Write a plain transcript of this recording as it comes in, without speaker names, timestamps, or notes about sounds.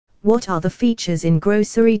What are the features in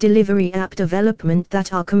grocery delivery app development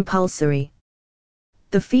that are compulsory?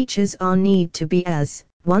 The features are need to be as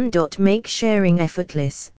 1. Make sharing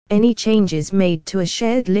effortless. Any changes made to a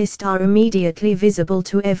shared list are immediately visible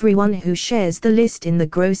to everyone who shares the list in the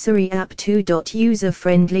grocery app. 2.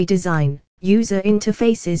 User-friendly design. User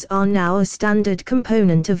interfaces are now a standard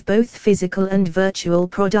component of both physical and virtual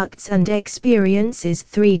products and experiences.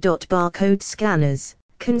 3. Barcode scanners.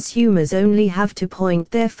 Consumers only have to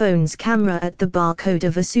point their phone's camera at the barcode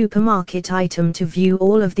of a supermarket item to view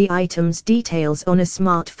all of the item's details on a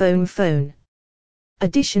smartphone phone.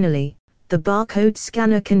 Additionally, the barcode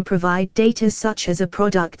scanner can provide data such as a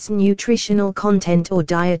product's nutritional content or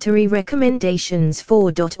dietary recommendations.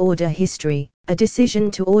 4. Order history. A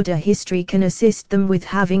decision to order history can assist them with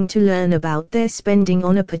having to learn about their spending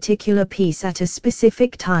on a particular piece at a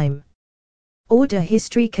specific time. Order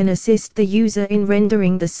history can assist the user in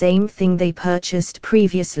rendering the same thing they purchased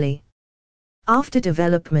previously. After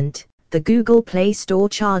development, the Google Play Store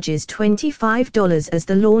charges $25 as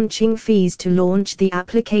the launching fees to launch the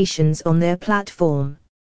applications on their platform.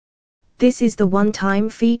 This is the one-time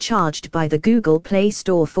fee charged by the Google Play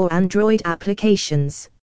Store for Android applications.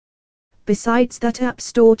 Besides that, App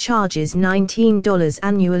Store charges $19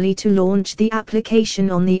 annually to launch the application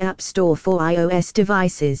on the App Store for iOS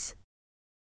devices.